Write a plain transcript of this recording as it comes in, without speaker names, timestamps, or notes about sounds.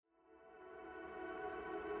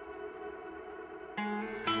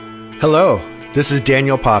Hello, this is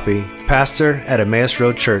Daniel Poppy, pastor at Emmaus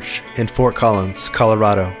Road Church in Fort Collins,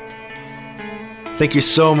 Colorado. Thank you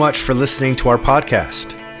so much for listening to our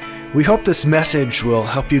podcast. We hope this message will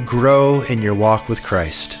help you grow in your walk with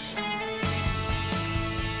Christ.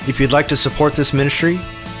 If you'd like to support this ministry,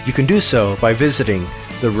 you can do so by visiting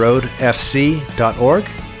theroadfc.org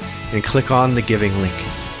and click on the giving link.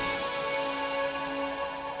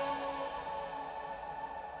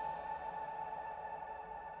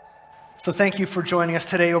 So thank you for joining us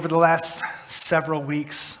today. Over the last several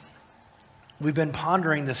weeks, we've been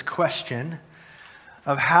pondering this question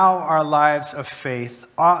of how our lives of faith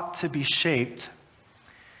ought to be shaped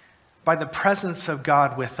by the presence of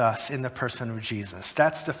God with us in the person of Jesus.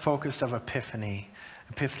 That's the focus of Epiphany.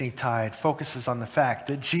 Epiphany Tide focuses on the fact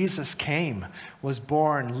that Jesus came, was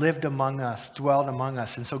born, lived among us, dwelled among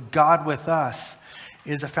us. And so God with us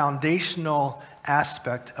is a foundational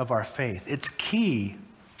aspect of our faith. It's key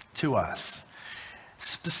to us,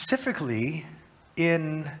 specifically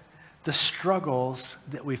in the struggles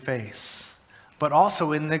that we face, but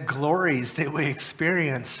also in the glories that we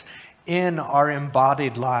experience in our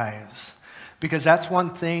embodied lives. Because that's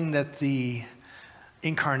one thing that the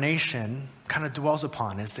incarnation kind of dwells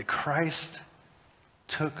upon, is that Christ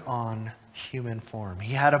took on human form.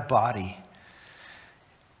 He had a body.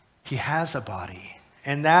 He has a body.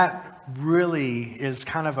 And that really is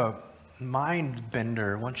kind of a mind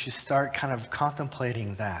bender once you start kind of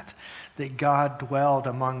contemplating that God dwelled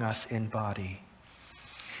among us in body.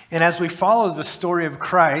 And as we follow the story of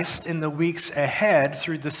Christ in the weeks ahead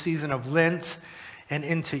through the season of Lent and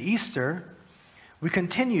into Easter, we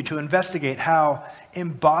continue to investigate how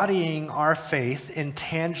embodying our faith in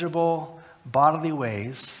tangible bodily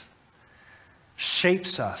ways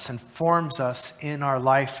shapes us and forms us in our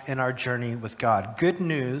life, in our journey with God. Good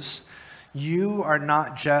news, you are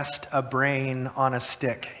not just a brain on a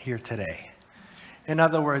stick here today. In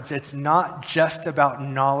other words, it's not just about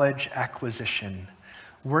knowledge acquisition.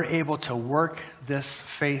 We're able to work this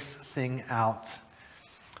faith thing out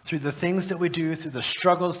through the things that we do, through the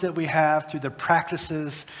struggles that we have, through the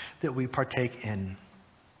practices that we partake in.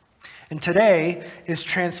 And today is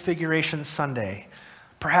Transfiguration Sunday,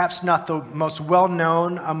 perhaps not the most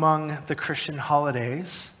well-known among the Christian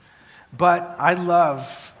holidays, but I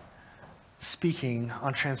love speaking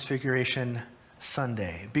on Transfiguration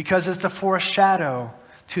Sunday because it's a foreshadow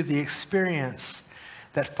to the experience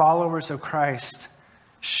that followers of Christ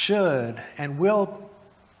should and will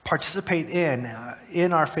participate in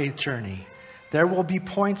our faith journey. There will be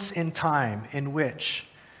points in time in which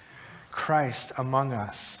Christ among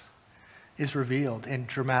us is revealed in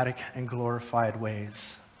dramatic and glorified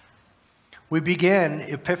ways. We began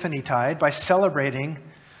Epiphany Tide by celebrating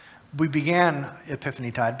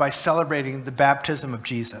the baptism of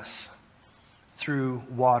Jesus through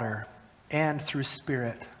water and through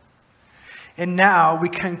Spirit. And now we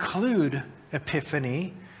conclude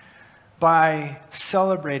Epiphany by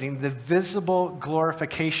celebrating the visible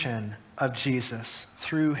glorification of Jesus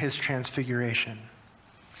through his transfiguration.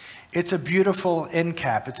 It's a beautiful end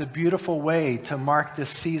cap. It's a beautiful way to mark this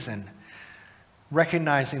season,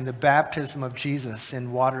 recognizing the baptism of Jesus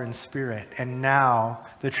in water and Spirit, and now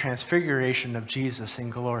the transfiguration of Jesus in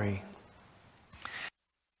glory.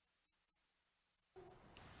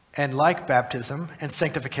 And like baptism and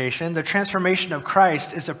sanctification, the transformation of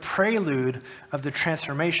Christ is a prelude of the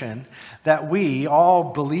transformation that we, all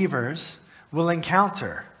believers, will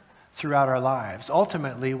encounter throughout our lives,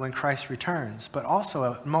 ultimately when Christ returns, but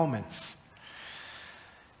also at moments.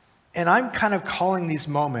 And I'm kind of calling these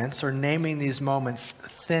moments, or naming these moments,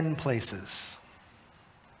 thin places.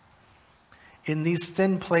 In these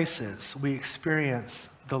thin places, we experience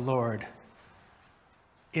the Lord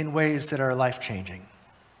in ways that are life-changing.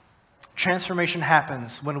 Transformation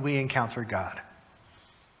happens when we encounter God.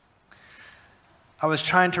 I was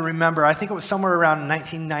trying to remember, I think it was somewhere around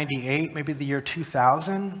 1998, maybe the year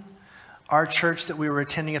 2000. Our church that we were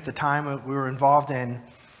attending at the time, we were involved in,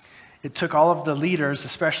 it took all of the leaders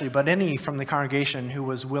especially, but any from the congregation who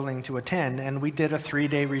was willing to attend, and we did a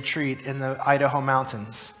 3-day retreat in the Idaho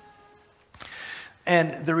mountains.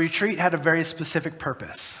 And the retreat had a very specific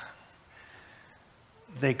purpose.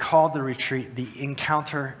 They called the retreat the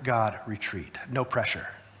Encounter God Retreat. No pressure.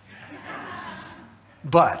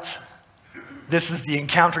 But this is the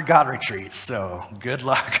Encounter God Retreat, so good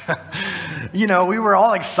luck. We were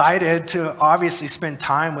all excited to obviously spend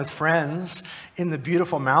time with friends in the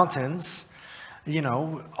beautiful mountains,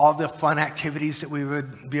 all the fun activities that we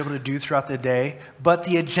would be able to do throughout the day. But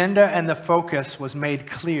the agenda and the focus was made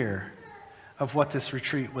clear of what this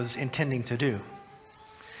retreat was intending to do.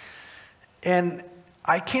 And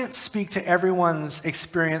I can't speak to everyone's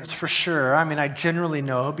experience for sure. I mean, I generally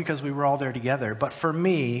know because we were all there together. But for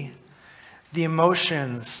me, the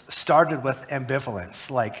emotions started with ambivalence.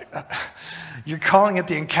 Like, you're calling it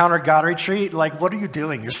the Encounter God Retreat? Like, what are you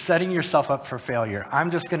doing? You're setting yourself up for failure. I'm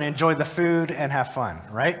just going to enjoy the food and have fun,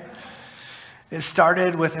 right? It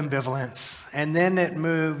started with ambivalence, and then it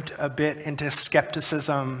moved a bit into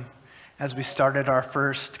skepticism as we started our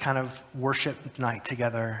first kind of worship night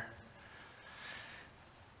together.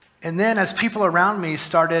 And then as people around me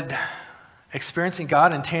started experiencing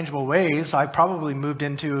God in tangible ways, I probably moved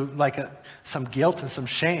into some guilt and some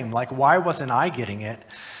shame. Like, why wasn't I getting it?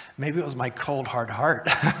 Maybe it was my cold, hard heart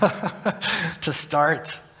to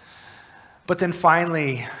start. But then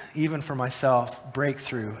finally, even for myself,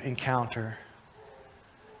 breakthrough, encounter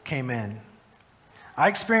came in. I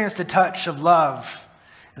experienced a touch of love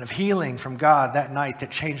and of healing from God that night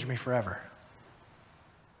that changed me forever.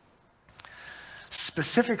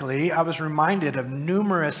 Specifically, I was reminded of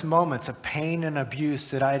numerous moments of pain and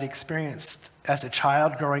abuse that I had experienced as a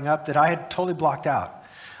child growing up that I had totally blocked out.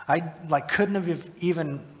 I couldn't have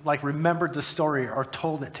even remembered the story or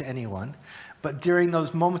told it to anyone. But during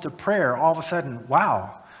those moments of prayer, all of a sudden,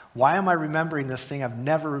 wow, why am I remembering this thing I've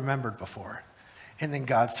never remembered before? And then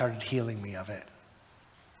God started healing me of it.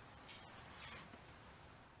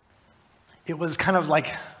 It was kind of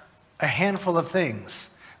like a handful of things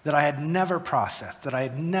that I had never processed, that I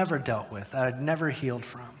had never dealt with, that I'd never healed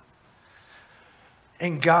from.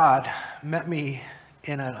 And God met me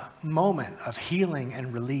in a moment of healing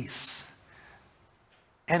and release.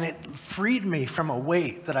 And it freed me from a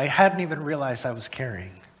weight that I hadn't even realized I was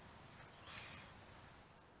carrying.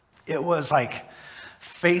 It was like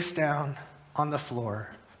face down on the floor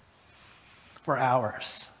for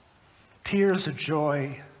hours. Tears of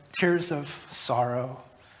joy, tears of sorrow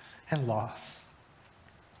and loss.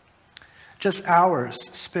 Just hours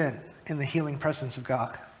spent in the healing presence of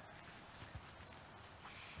God.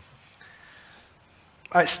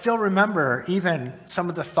 I still remember even some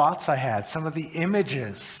of the thoughts I had, some of the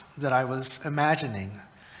images that I was imagining,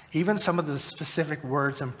 even some of the specific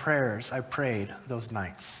words and prayers I prayed those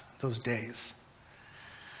nights, those days.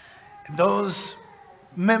 Those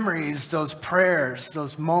memories, those prayers,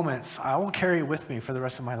 those moments, I will carry with me for the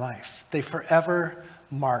rest of my life. They forever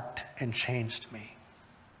marked and changed me.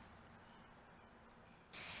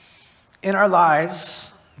 In our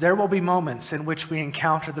lives, there will be moments in which we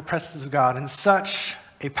encounter the presence of God in such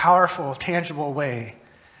a powerful, tangible way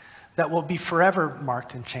that will be forever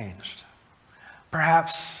marked and changed.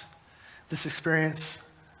 Perhaps this experience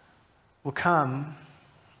will come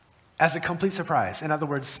as a complete surprise. In other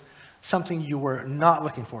words, something you were not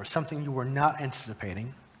looking for, something you were not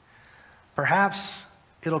anticipating. Perhaps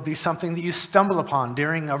it'll be something that you stumble upon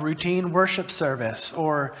during a routine worship service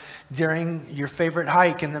or during your favorite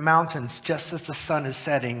hike in the mountains just as the sun is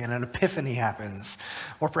setting and an epiphany happens.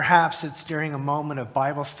 Or perhaps it's during a moment of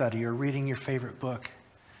Bible study or reading your favorite book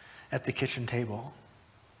at the kitchen table.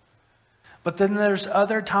 But then there's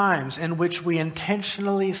other times in which we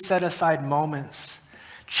intentionally set aside moments,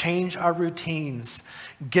 change our routines,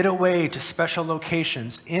 get away to special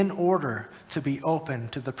locations in order to be open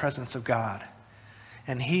to the presence of God.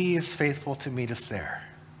 And He is faithful to meet us there,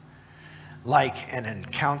 like an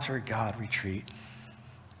Encounter God retreat.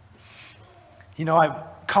 You know, I'm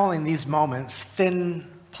calling these moments thin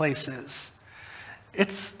places.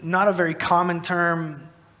 It's not a very common term,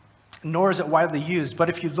 nor is it widely used, but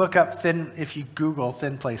if you look up if you Google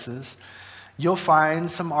thin places, you'll find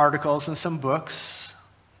some articles and some books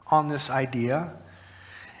on this idea.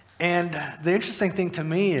 And the interesting thing to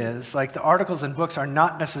me is, the articles and books are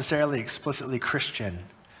not necessarily explicitly Christian,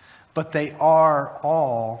 but they are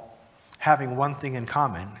all having one thing in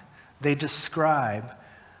common. They describe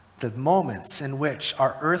the moments in which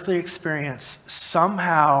our earthly experience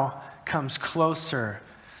somehow comes closer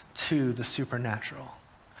to the supernatural.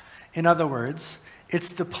 In other words,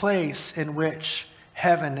 it's the place in which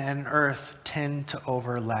heaven and earth tend to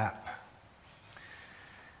overlap.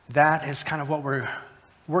 That is kind of what we're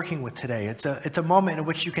working with today. It's a moment in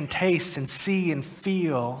which you can taste and see and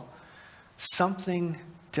feel something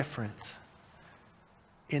different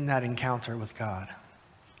in that encounter with God.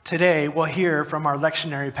 Today, we'll hear from our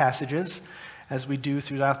lectionary passages, as we do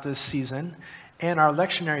throughout this season, and our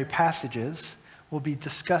lectionary passages will be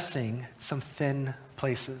discussing some thin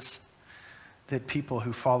places that people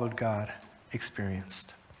who followed God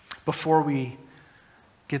experienced. Before we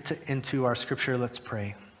get into our scripture, let's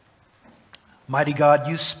pray. Mighty God,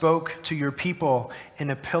 you spoke to your people in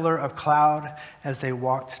a pillar of cloud as they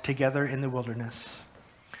walked together in the wilderness.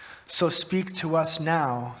 So speak to us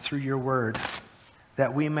now through your word,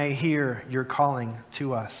 that we may hear your calling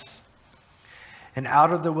to us. And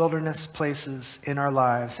out of the wilderness places in our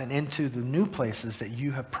lives and into the new places that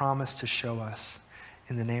you have promised to show us.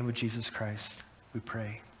 In the name of Jesus Christ, we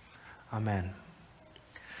pray. Amen.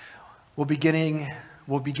 We'll begin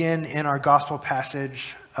in our gospel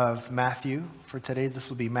passage of Matthew for today. This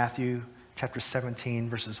will be Matthew chapter 17,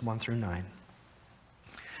 verses 1 through 9.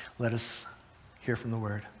 Let us hear from the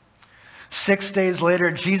word. 6 days later,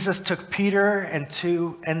 Jesus took Peter and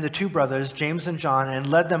the two brothers, James and John, and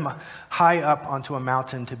led them high up onto a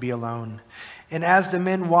mountain to be alone. And as the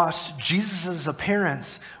men watched, Jesus'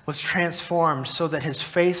 appearance was transformed so that his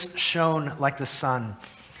face shone like the sun,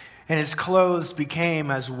 and his clothes became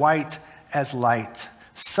as white as light.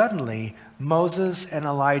 Suddenly, Moses and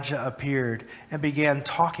Elijah appeared and began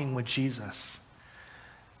talking with Jesus.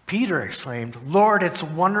 Peter exclaimed, "Lord, it's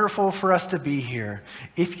wonderful for us to be here.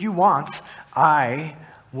 If you want, I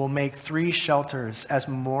will make 3 shelters as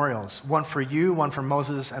memorials, one for you, one for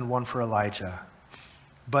Moses, and one for Elijah."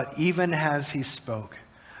 But even as he spoke,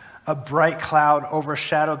 a bright cloud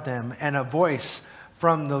overshadowed them, and a voice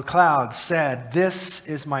from the cloud said, "This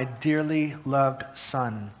is my dearly loved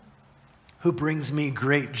son, who brings me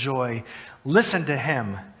great joy. Listen to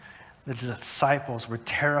him." The disciples were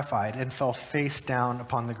terrified and fell face down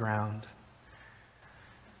upon the ground.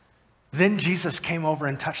 Then Jesus came over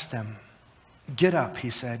and touched them. "Get up," he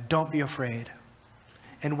said. "Don't be afraid."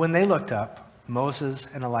 And when they looked up, Moses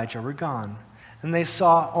and Elijah were gone, and they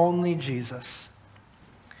saw only Jesus.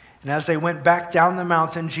 And as they went back down the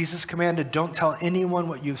mountain, Jesus commanded, "Don't tell anyone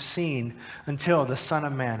what you've seen until the Son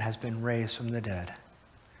of Man has been raised from the dead."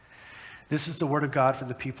 This is the word of God for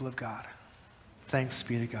the people of God. Thanks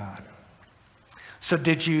be to God. So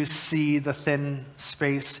did you see the thin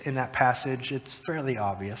space in that passage? It's fairly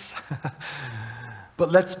obvious.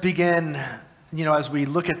 But let's begin, as we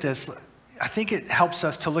look at this, I think it helps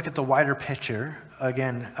us to look at the wider picture,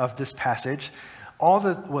 again, of this passage. All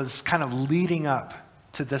that was kind of leading up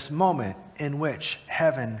to this moment in which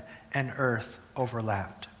heaven and earth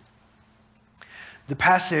overlapped. The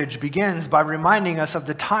passage begins by reminding us of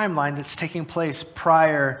the timeline that's taking place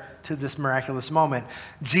prior to this miraculous moment.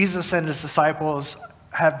 Jesus and his disciples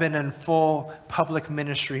have been in full public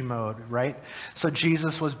ministry mode, right? So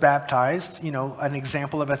Jesus was baptized, an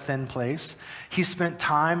example of a thin place. He spent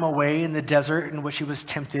time away in the desert in which he was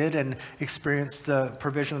tempted and experienced the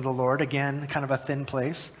provision of the Lord, again, kind of a thin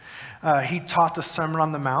place. He taught the Sermon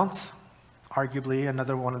on the Mount, arguably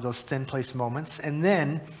another one of those thin place moments. And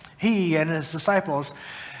then he and his disciples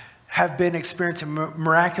have been experiencing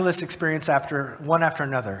miraculous experience one after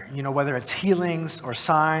another, whether it's healings or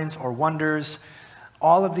signs or wonders,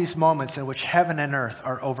 all of these moments in which heaven and earth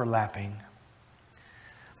are overlapping.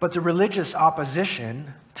 But the religious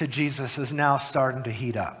opposition to Jesus is now starting to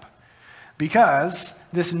heat up because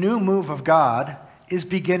this new move of God is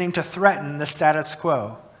beginning to threaten the status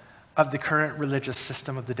quo of the current religious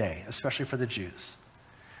system of the day, especially for the Jews.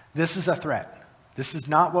 This is a threat. This is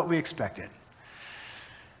not what we expected.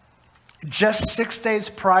 Just 6 days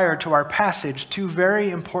prior to our passage, 2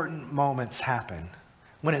 very important moments happen.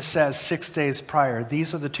 When it says 6 days prior,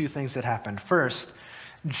 these are the 2 things that happened. First,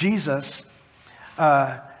 Jesus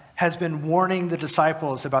has been warning the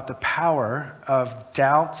disciples about the power of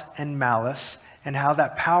doubt and malice and how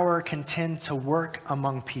that power can tend to work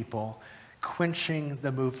among people, quenching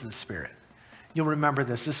the move of the Spirit. You'll remember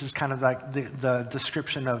this. This is kind of like the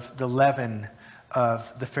description of the leaven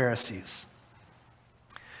of the Pharisees.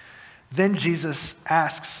 Then Jesus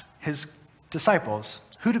asks his disciples,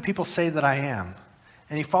 "Who do people say that I am?"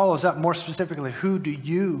 And he follows up more specifically, "Who do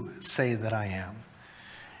you say that I am?"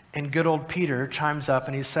 And good old Peter chimes up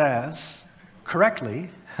and he says,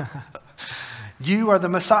 correctly, "You are the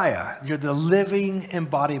Messiah. You're the living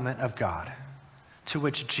embodiment of God." To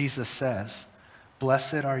which Jesus says,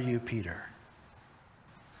 "Blessed are you, Peter."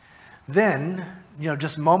 Then,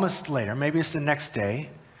 just moments later, maybe it's the next day,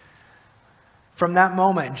 from that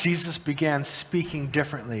moment, Jesus began speaking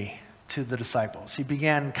differently to the disciples. He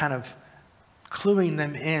began kind of cluing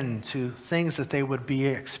them in to things that they would be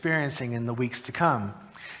experiencing in the weeks to come.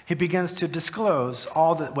 He begins to disclose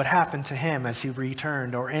all that would happen to him as he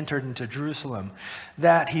returned or entered into Jerusalem,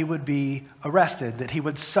 that he would be arrested, that he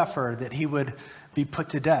would suffer, that he would be put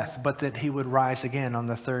to death, but that he would rise again on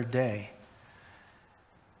the 3rd day.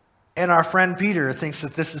 And our friend Peter thinks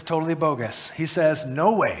that this is totally bogus. He says,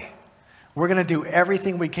 "No way. We're going to do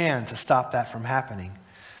everything we can to stop that from happening."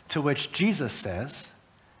 To which Jesus says,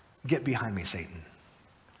 "Get behind me, Satan."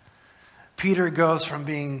 Peter goes from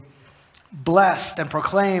being blessed and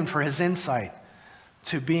proclaimed for his insight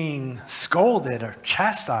to being scolded or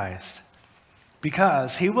chastised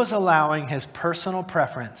because he was allowing his personal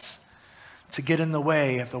preference to get in the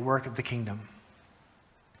way of the work of the kingdom.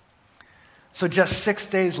 So just 6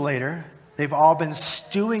 days later, they've all been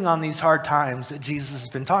stewing on these hard times that Jesus has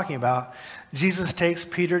been talking about. Jesus takes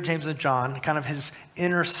Peter, James, and John, kind of his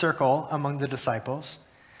inner circle among the disciples,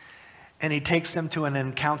 and he takes them to an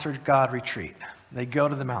Encounter God retreat. They go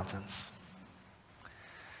to the mountains.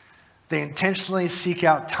 They intentionally seek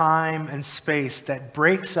out time and space that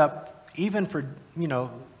breaks up, even for,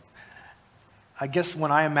 I guess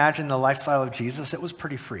when I imagine the lifestyle of Jesus, it was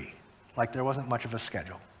pretty free. Like there wasn't much of a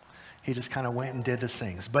schedule. He just kind of went and did his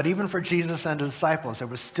things. But even for Jesus and the disciples, there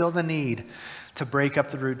was still the need to break up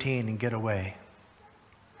the routine and get away.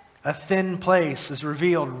 A thin place is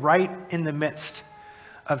revealed right in the midst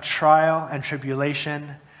of trial and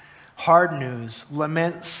tribulation, hard news,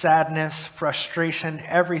 lament, sadness, frustration.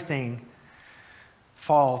 Everything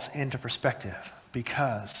falls into perspective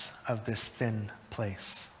because of this thin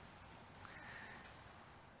place.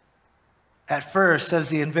 At first, as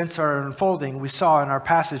the events are unfolding, we saw in our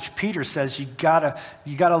passage, Peter says you gotta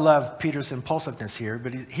love Peter's impulsiveness here,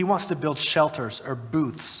 but he wants to build shelters or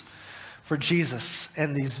booths for Jesus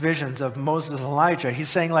and these visions of Moses and Elijah. He's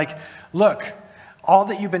saying like, look, all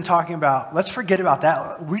that you've been talking about, let's forget about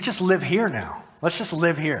that. We just live here now. Let's just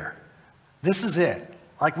live here. This is it.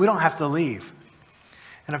 Like we don't have to leave.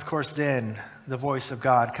 And of course, then the voice of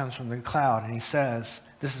God comes from the cloud and he says,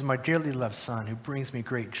 this is my dearly loved son who brings me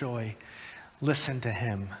great joy. Listen to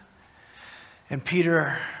him. And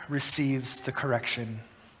Peter receives the correction.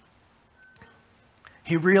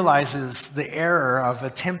 He realizes the error of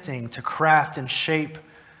attempting to craft and shape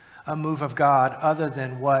a move of God other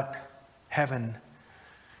than what heaven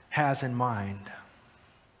has in mind.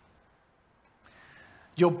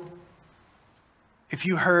 If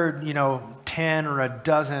you heard, 10 or a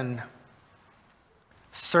dozen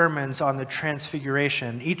sermons on the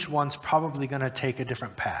Transfiguration, each one's probably going to take a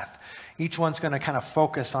different path. Each one's going to kind of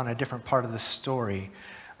focus on a different part of the story.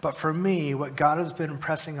 But for me, what God has been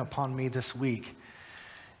impressing upon me this week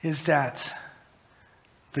is that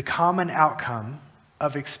the common outcome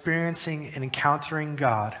of experiencing and encountering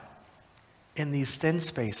God in these thin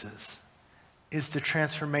spaces is the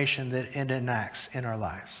transformation that it enacts in our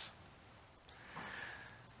lives.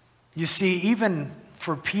 You see, even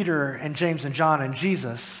for Peter and James and John and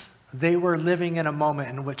Jesus, they were living in a moment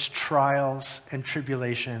in which trials and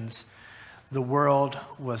tribulations, the world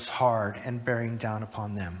was hard and bearing down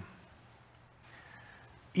upon them.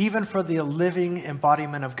 Even for the living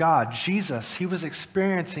embodiment of God, Jesus, he was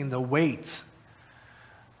experiencing the weight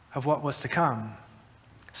of what was to come.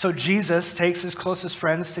 So Jesus takes his closest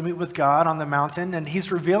friends to meet with God on the mountain, and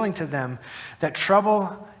he's revealing to them that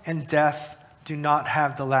trouble and death do not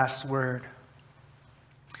have the last word.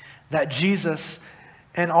 That Jesus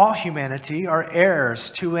and all humanity are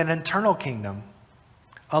heirs to an eternal kingdom,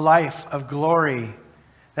 a life of glory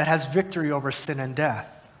that has victory over sin and death.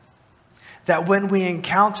 That when we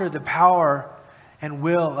encounter the power and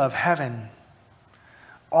will of heaven,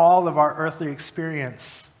 all of our earthly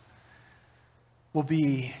experience will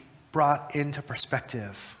be brought into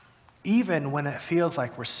perspective, even when it feels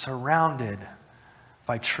like we're surrounded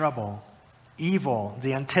by trouble, evil,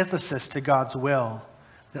 the antithesis to God's will,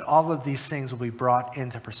 that all of these things will be brought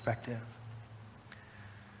into perspective.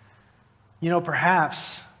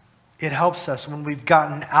 Perhaps it helps us when we've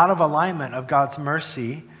gotten out of alignment of God's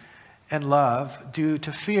mercy and love due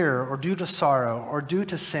to fear or due to sorrow or due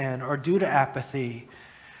to sin or due to apathy,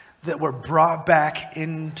 that we're brought back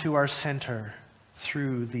into our center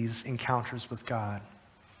through these encounters with God.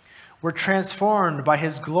 We're transformed by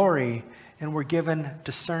his glory, and we're given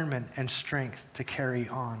discernment and strength to carry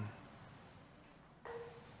on.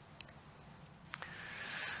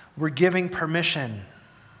 We're giving permission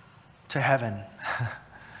to heaven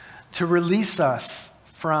to release us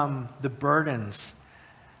from the burdens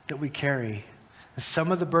that we carry.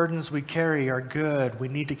 Some of the burdens we carry are good. We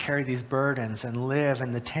need to carry these burdens and live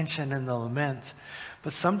in the tension and the lament.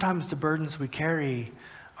 But sometimes the burdens we carry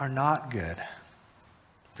are not good.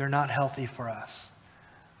 They're not healthy for us.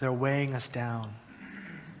 They're weighing us down.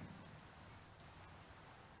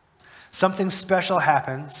 Something special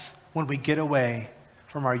happens when we get away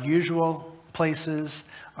from our usual places,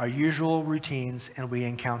 our usual routines, and we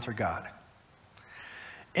encounter God.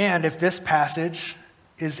 And if this passage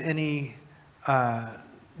is any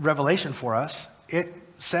revelation for us, it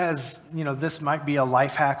says, this might be a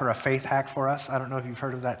life hack or a faith hack for us. I don't know if you've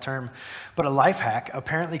heard of that term, but a life hack,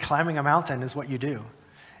 apparently climbing a mountain is what you do.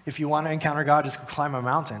 If you want to encounter God, just go climb a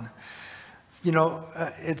mountain.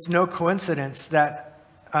 It's no coincidence that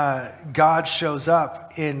God shows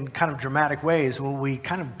up in kind of dramatic ways when we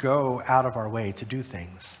kind of go out of our way to do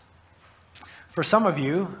things. For some of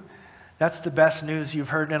you, that's the best news you've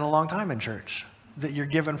heard in a long time in church, that you're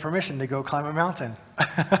given permission to go climb a mountain.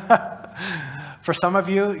 For some of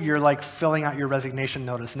you, you're like filling out your resignation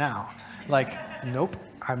notice now. Like, nope,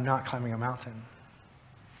 I'm not climbing a mountain.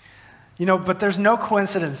 But there's no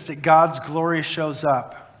coincidence that God's glory shows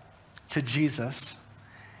up to Jesus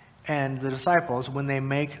and the disciples when they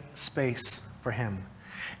make space for him.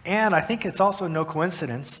 And I think it's also no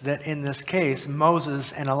coincidence that in this case,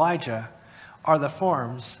 Moses and Elijah are the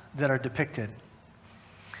forms that are depicted.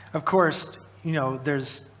 Of course,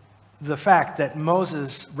 there's the fact that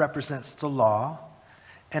Moses represents the law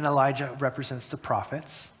and Elijah represents the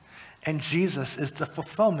prophets. And Jesus is the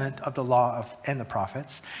fulfillment of the law and the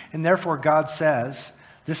prophets. And therefore, God says,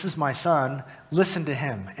 this is my son, listen to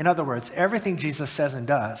him. In other words, everything Jesus says and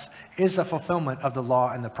does is a fulfillment of the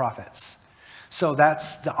law and the prophets. So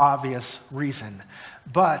that's the obvious reason.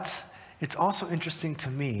 But it's also interesting to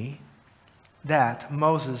me that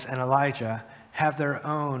Moses and Elijah have their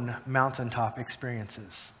own mountaintop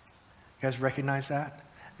experiences. You guys recognize that?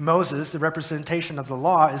 Moses, the representation of the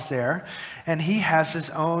law, is there, and he has his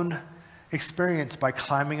own experience by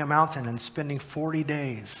climbing a mountain and spending 40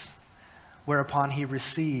 days, whereupon he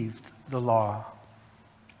received the law.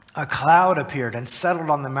 A cloud appeared and settled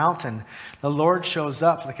on the mountain. The Lord shows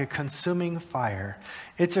up like a consuming fire.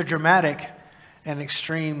 It's a dramatic and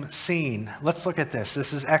extreme scene. Let's look at this.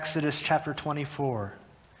 This is Exodus chapter 24.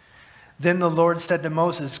 Then the Lord said to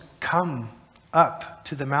Moses, come up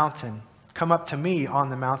to the mountain. Come up to me on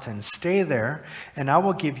the mountain. Stay there, and I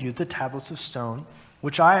will give you the tablets of stone,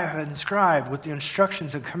 which I have inscribed with the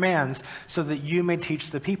instructions and commands, so that you may teach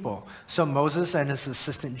the people. So Moses and his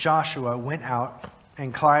assistant Joshua went out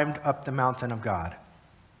and climbed up the mountain of God.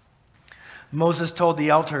 Moses told the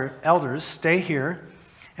elders, stay here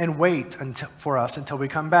and wait for us until we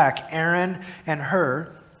come back. Aaron and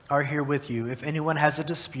Hur are here with you. If anyone has a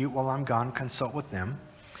dispute while I'm gone, consult with them.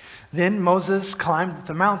 Then Moses climbed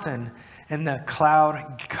the mountain, and the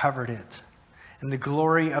cloud covered it. And the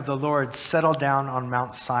glory of the Lord settled down on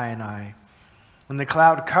Mount Sinai. And the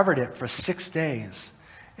cloud covered it for 6 days.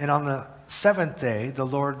 And on the seventh day, the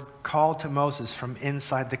Lord called to Moses from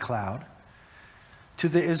inside the cloud. To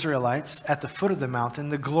the Israelites at the foot of the mountain,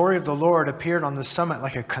 the glory of the Lord appeared on the summit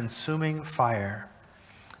like a consuming fire.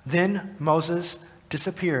 Then Moses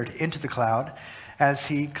disappeared into the cloud as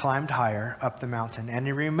he climbed higher up the mountain, and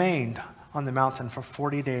he remained on the mountain for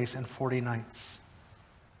 40 days and 40 nights.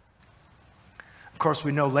 Of course,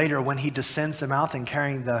 we know later when he descends the mountain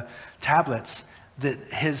carrying the tablets that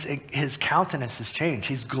his countenance has changed.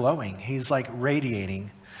 He's glowing. He's like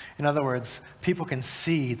radiating. In other words, people can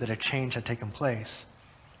see that a change had taken place.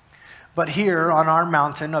 But here on our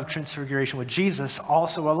mountain of transfiguration with Jesus,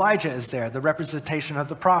 also Elijah is there, the representation of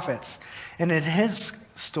the prophets. And in his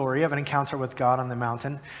story of an encounter with God on the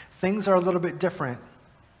mountain, things are a little bit different.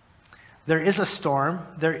 There is a storm,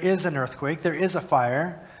 there is an earthquake, there is a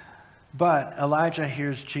fire, but Elijah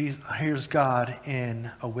hears God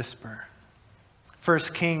in a whisper. 1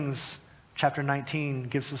 Kings chapter 19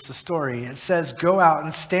 gives us the story. It says, go out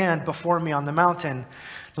and stand before me on the mountain,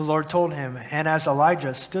 the Lord told him. And as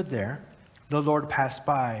Elijah stood there, the Lord passed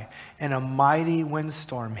by, and a mighty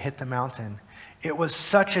windstorm hit the mountain. It was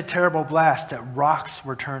such a terrible blast that rocks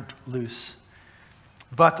were turned loose.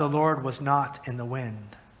 But the Lord was not in the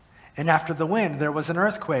wind. And after the wind, there was an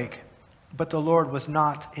earthquake, but the Lord was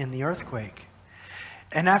not in the earthquake.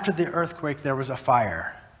 And after the earthquake, there was a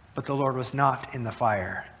fire, but the Lord was not in the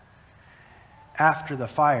fire. After the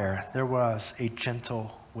fire, there was a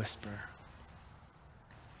gentle whisper.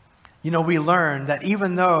 We learn that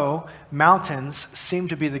even though mountains seem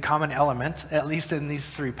to be the common element, at least in these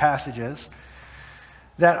three passages,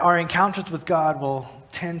 that our encounters with God will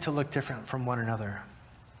tend to look different from one another.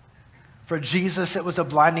 For Jesus, it was a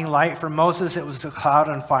blinding light. For Moses, it was a cloud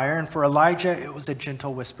on fire. And for Elijah, it was a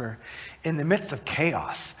gentle whisper in the midst of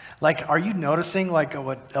chaos. Like, are you noticing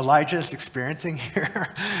what Elijah is experiencing here?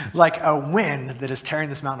 Like a wind that is tearing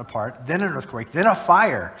this mountain apart, then an earthquake, then a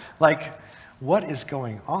fire. Like, what is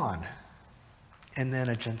going on? And then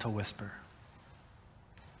a gentle whisper.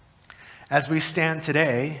 As we stand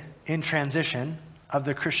today in transition of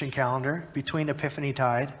the Christian calendar between Epiphany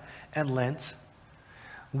Tide and Lent,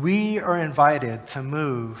 we are invited to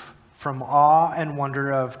move from awe and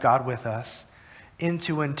wonder of God with us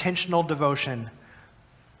into intentional devotion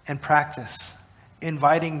and practice,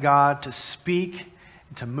 inviting God to speak,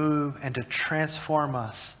 to move, and to transform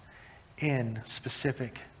us in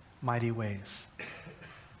specific, mighty ways.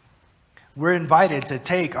 We're invited to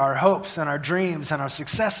take our hopes and our dreams and our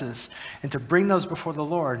successes and to bring those before the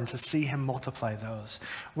Lord and to see him multiply those.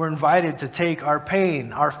 We're invited to take our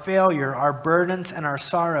pain, our failure, our burdens, and our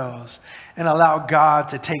sorrows and allow God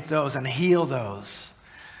to take those and heal those,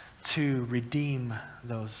 to redeem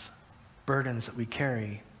those burdens that we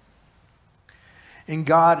carry. And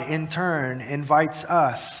God, in turn, invites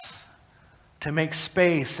us to make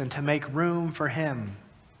space and to make room for him,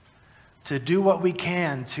 to do what we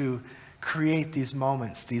can to create these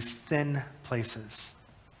moments, these thin places.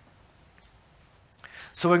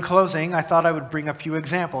 So in closing, I thought I would bring a few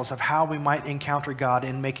examples of how we might encounter God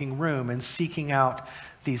in making room and seeking out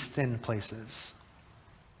these thin places.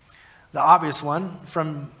 The obvious one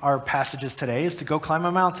from our passages today is to go climb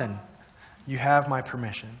a mountain. You have my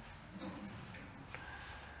permission.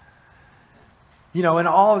 In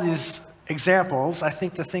all of these examples, I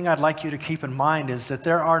think the thing I'd like you to keep in mind is that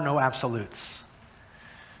there are no absolutes.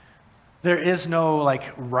 There is no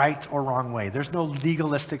right or wrong way. There's no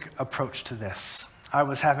legalistic approach to this. I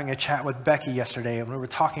was having a chat with Becky yesterday, and we were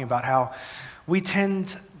talking about how we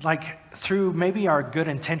tend, through maybe our good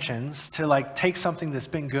intentions, to take something that's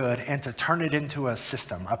been good and to turn it into a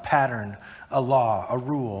system, a pattern, a law, a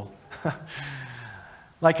rule.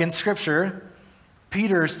 In Scripture,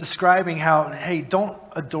 Peter's describing how, hey, don't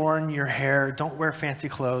adorn your hair, don't wear fancy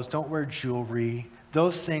clothes, don't wear jewelry.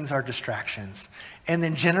 Those things are distractions. And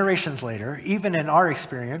then generations later, even in our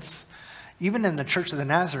experience, even in the Church of the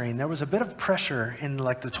Nazarene, there was a bit of pressure in the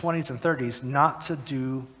 20s and 30s not to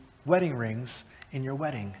do wedding rings in your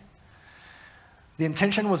wedding. The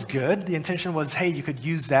intention was good. The intention was, hey, you could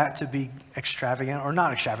use that to be extravagant, or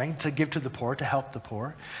not extravagant, to give to the poor, to help the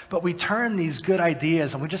poor. But we turn these good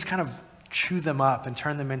ideas and we just kind of chew them up and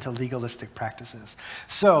turn them into legalistic practices.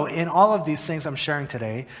 So in all of these things I'm sharing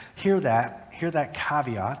today, hear that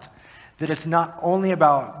caveat, that it's not only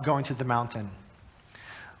about going to the mountain.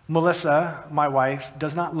 Melissa, my wife,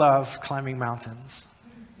 does not love climbing mountains.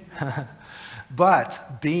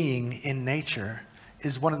 But being in nature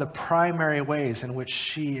is one of the primary ways in which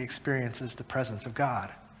she experiences the presence of God.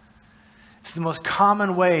 It's the most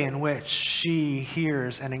common way in which she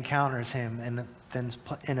hears and encounters him in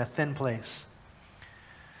a thin place.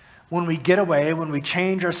 When we get away, when we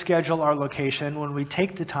change our schedule, our location, when we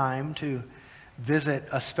take the time to visit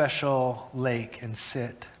a special lake and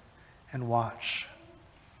sit and watch,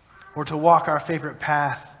 or to walk our favorite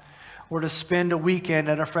path, or to spend a weekend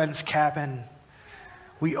at a friend's cabin,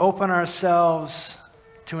 we open ourselves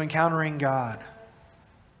to encountering God.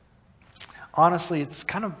 Honestly, it's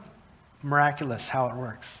kind of miraculous how it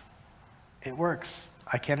works. It works.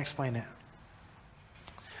 I can't explain it.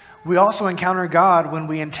 We also encounter God when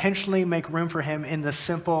we intentionally make room for him in the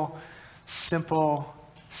simple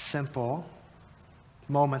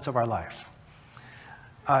moments of our life.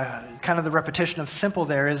 Kind of the repetition of simple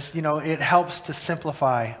there is, it helps to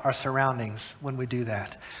simplify our surroundings when we do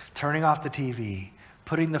that. Turning off the TV,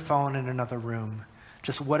 putting the phone in another room,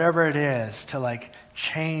 just whatever it is to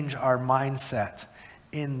change our mindset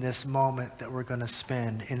in this moment that we're going to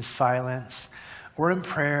spend in silence or in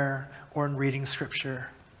prayer or in reading Scripture.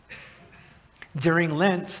 During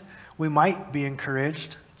Lent, we might be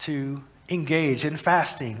encouraged to engage in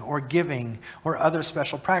fasting or giving or other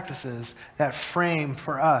special practices that frame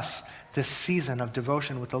for us this season of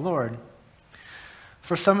devotion with the Lord.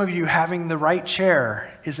 For some of you, having the right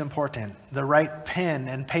chair is important. The right pen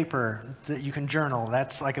and paper that you can journal,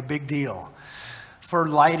 that's a big deal. For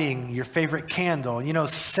lighting your favorite candle,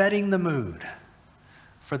 setting the mood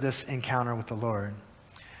for this encounter with the Lord.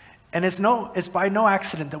 And it's by no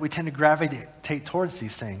accident that we tend to gravitate towards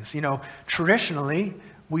these things. Traditionally,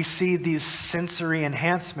 we see these sensory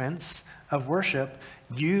enhancements of worship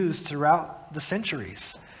used throughout the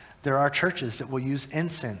centuries. There are churches that will use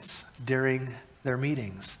incense during their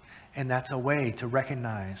meetings, and that's a way to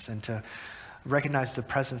recognize the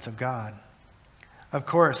presence of God. Of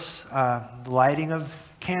course, the lighting of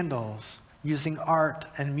candles, using art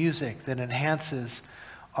and music that enhances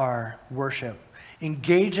our worship.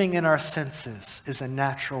 Engaging in our senses is a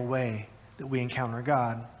natural way that we encounter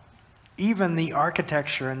God. Even the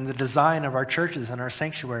architecture and the design of our churches and our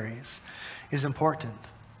sanctuaries is important.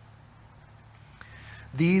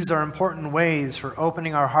 These are important ways for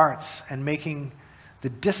opening our hearts and making the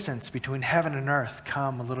distance between heaven and earth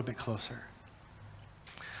come a little bit closer.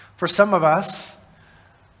 For some of us,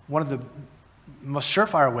 one of the most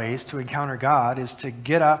surefire ways to encounter God is to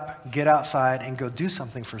get up, get outside, and go do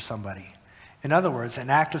something for somebody. In other words,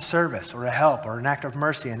 an act of service or a help or an act of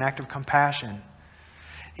mercy, an act of compassion.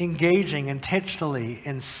 Engaging intentionally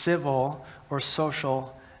in civil or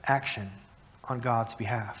social action on God's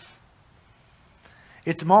behalf.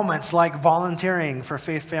 It's moments like volunteering for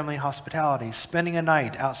Faith Family Hospitality, spending a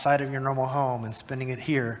night outside of your normal home and spending it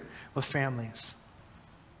here with families.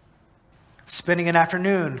 Spending an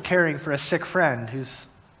afternoon caring for a sick friend who's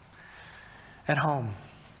at home.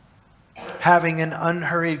 Having an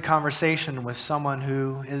unhurried conversation with someone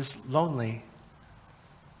who is lonely.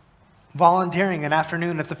 Volunteering an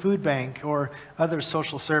afternoon at the food bank or other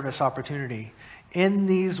social service opportunity. In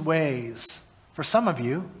these ways, for some of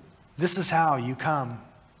you, this is how you come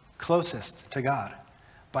closest to God,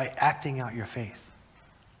 by acting out your faith.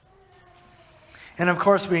 And of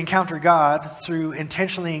course, we encounter God through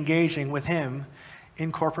intentionally engaging with Him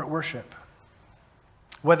in corporate worship.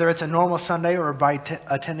 Whether it's a normal Sunday or by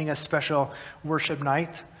attending a special worship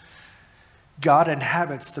night, God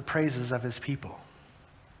inhabits the praises of His people.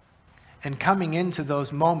 And coming into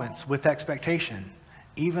those moments with expectation,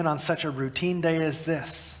 even on such a routine day as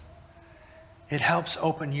this, it helps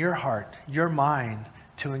open your heart, your mind,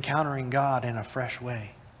 to encountering God in a fresh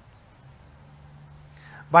way.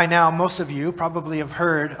 By now, most of you probably have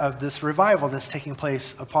heard of this revival that's taking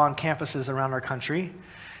place upon campuses around our country.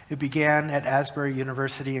 It began at Asbury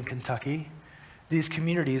University in Kentucky. These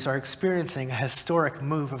communities are experiencing a historic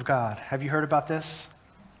move of God. Have you heard about this?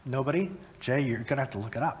 Nobody? Jay, you're going to have to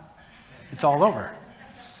look it up. It's all over.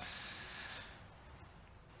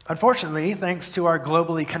 Unfortunately, thanks to our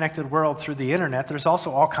globally connected world through the internet, there's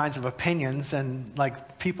also all kinds of opinions and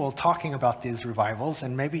people talking about these revivals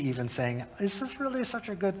and maybe even saying, is this really such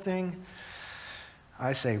a good thing?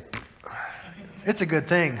 I say, it's a good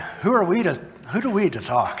thing. Who do we to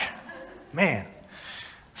talk? Man.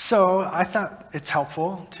 So I thought it's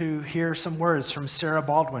helpful to hear some words from Sarah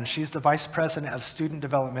Baldwin. She's the Vice President of Student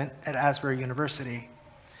Development at Asbury University.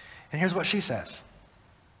 And here's what she says.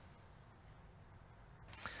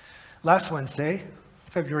 Last Wednesday,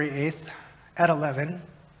 February 8th, at 11,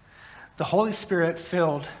 the Holy Spirit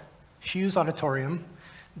filled Hughes Auditorium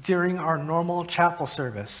during our normal chapel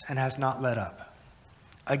service and has not let up.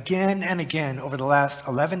 Again and again over the last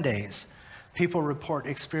 11 days, people report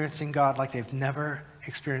experiencing God like they've never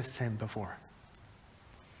experienced Him before.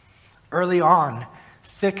 Early on,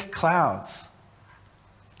 thick clouds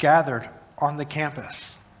gathered on the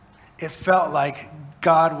campus. It felt like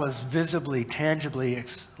God was visibly, tangibly,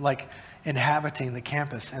 inhabiting the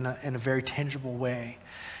campus in a very tangible way.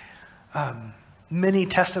 Many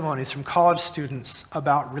testimonies from college students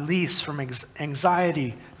about release from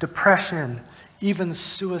anxiety, depression, even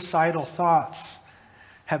suicidal thoughts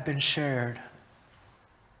have been shared.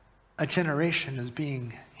 A generation is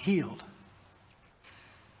being healed.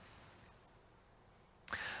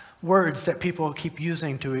 Words that people keep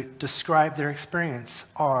using to describe their experience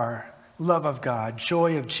are love of God,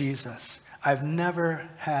 joy of Jesus. I've never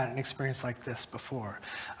had an experience like this before.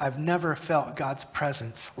 I've never felt God's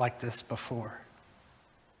presence like this before.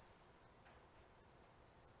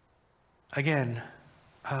 Again,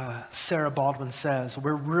 Sarah Baldwin says,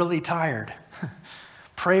 we're really tired.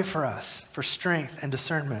 Pray for us for strength and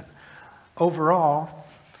discernment. Overall,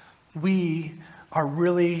 we are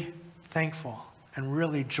really thankful and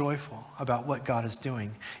really joyful about what God is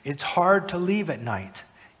doing. It's hard to leave at night.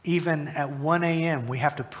 Even at 1 a.m., we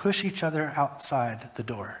have to push each other outside the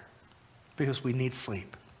door because we need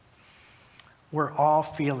sleep. We're all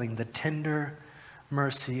feeling the tender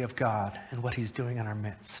mercy of God and what He's doing in our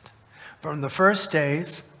midst. From the first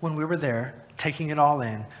days when we were there, taking it all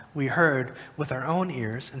in, we heard with our own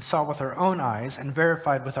ears and saw with our own eyes and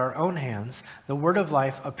verified with our own hands, the word of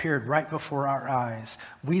life appeared right before our eyes.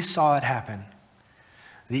 We saw it happen.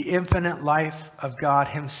 The infinite life of God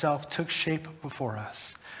Himself took shape before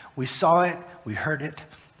us. We saw it, we heard it,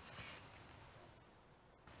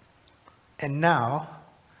 and now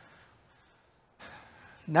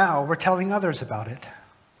we're telling others about it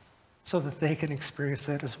so that they can experience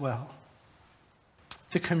it as well.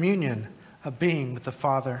 The communion of being with the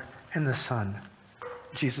Father and the Son,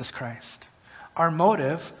 Jesus Christ. Our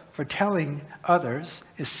motive for telling others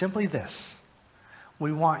is simply this.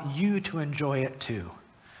 We want you to enjoy it too.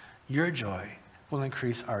 Your joy will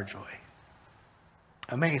increase our joy.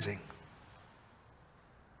 Amazing.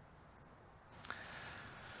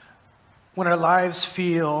 When our lives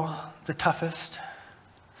feel the toughest,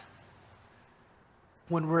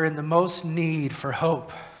 when we're in the most need for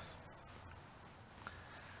hope,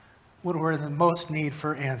 when we're in the most need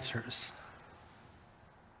for answers,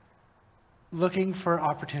 looking for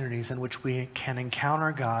opportunities in which we can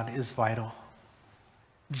encounter God is vital.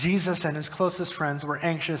 Jesus and His closest friends were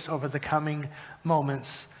anxious over the coming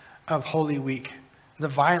moments of Holy Week, the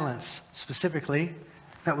violence specifically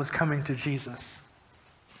that was coming to Jesus.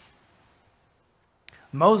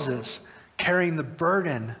 Moses, carrying the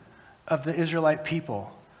burden of the Israelite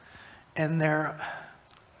people and their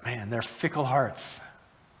fickle hearts.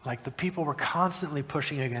 Like the people were constantly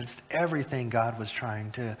pushing against everything God was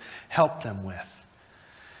trying to help them with.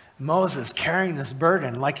 Moses carrying this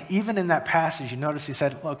burden, like even in that passage, you notice he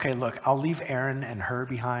said, okay, look, I'll leave Aaron and Hur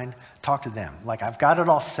behind, talk to them. Like I've got it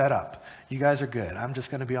all set up. You guys are good. I'm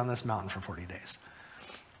just going to be on this mountain for 40 days.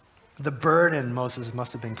 The burden Moses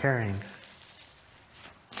must have been carrying.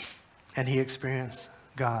 And he experienced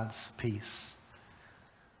God's peace.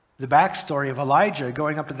 The backstory of Elijah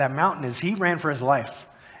going up to that mountain is he ran for his life.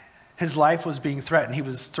 His life was being threatened. He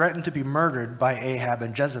was threatened to be murdered by Ahab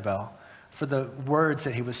and Jezebel for the words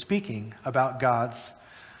that he was speaking about God's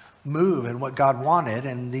move and what God wanted.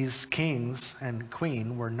 And these kings and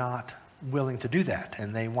queen were not willing to do that.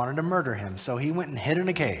 And they wanted to murder him. So he went and hid in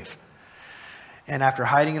a cave. And after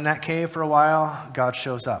hiding in that cave for a while, God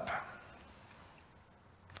shows up.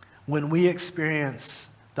 When we experience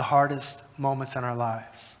the hardest moments in our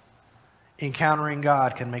lives, encountering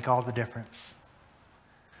God can make all the difference.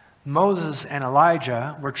 Moses and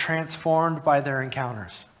Elijah were transformed by their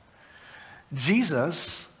encounters.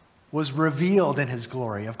 Jesus was revealed in his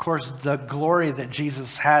glory. Of course, the glory that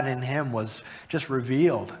Jesus had in him was just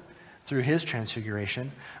revealed through his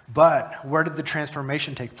transfiguration. But where did the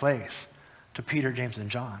transformation take place? To Peter, James, and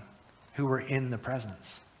John, who were in the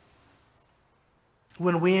presence.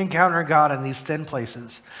 When we encounter God in these thin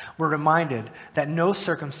places, we're reminded that no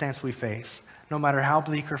circumstance we face, no matter how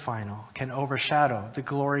bleak or final, can overshadow the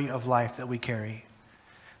glory of life that we carry.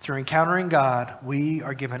 Through encountering God, we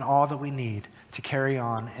are given all that we need to carry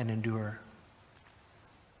on and endure.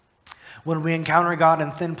 When we encounter God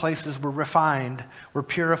in thin places, we're refined, we're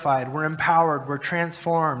purified, we're empowered, we're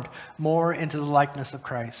transformed more into the likeness of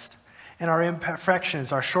Christ. And our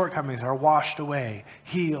imperfections, our shortcomings are washed away,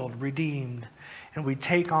 healed, redeemed, and we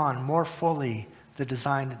take on more fully the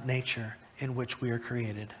designed nature in which we are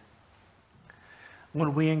created.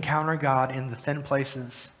 When we encounter God in the thin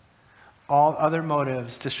places, all other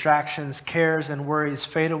motives, distractions, cares, and worries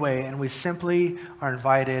fade away, and we simply are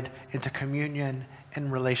invited into communion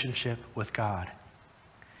and relationship with God.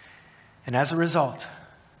 And as a result,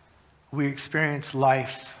 we experience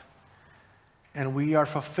life, and we are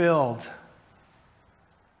fulfilled,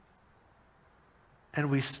 and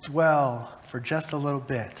we dwell for just a little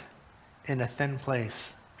bit in a thin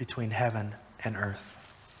place between heaven and earth.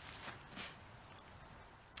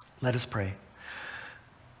 Let us pray.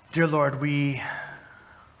 Dear Lord, we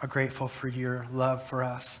are grateful for your love for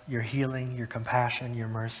us, your healing, your compassion, your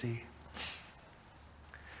mercy.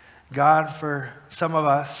 God, for some of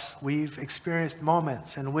us, we've experienced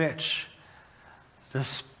moments in which the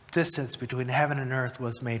distance between heaven and earth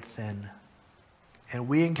was made thin. And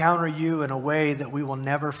we encounter you in a way that we will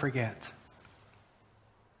never forget.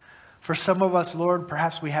 For some of us, Lord,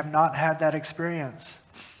 perhaps we have not had that experience.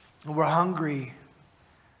 We're hungry.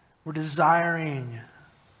 We're desiring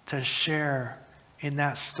to share in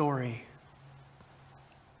that story.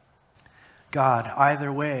 God,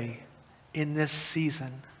 either way, in this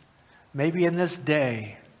season, maybe in this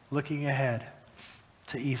day, looking ahead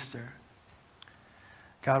to Easter,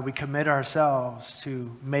 God, we commit ourselves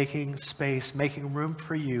to making space, making room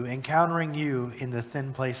for you, encountering you in the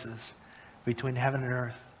thin places between heaven and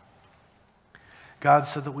earth. God,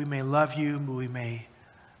 so that we may love you, we may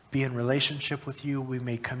be in relationship with you, we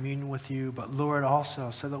may commune with you, but Lord,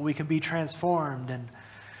 also so that we can be transformed and,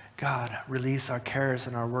 God, release our cares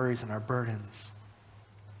and our worries and our burdens.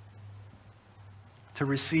 To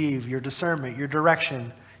receive your discernment, your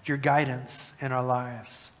direction, your guidance in our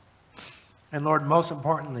lives. And Lord, most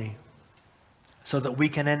importantly, so that we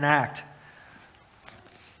can enact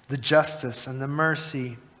the justice and the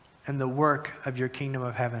mercy and the work of your kingdom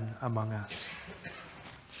of heaven among us.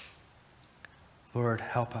 Lord,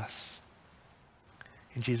 help us.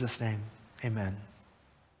 In Jesus' name, amen.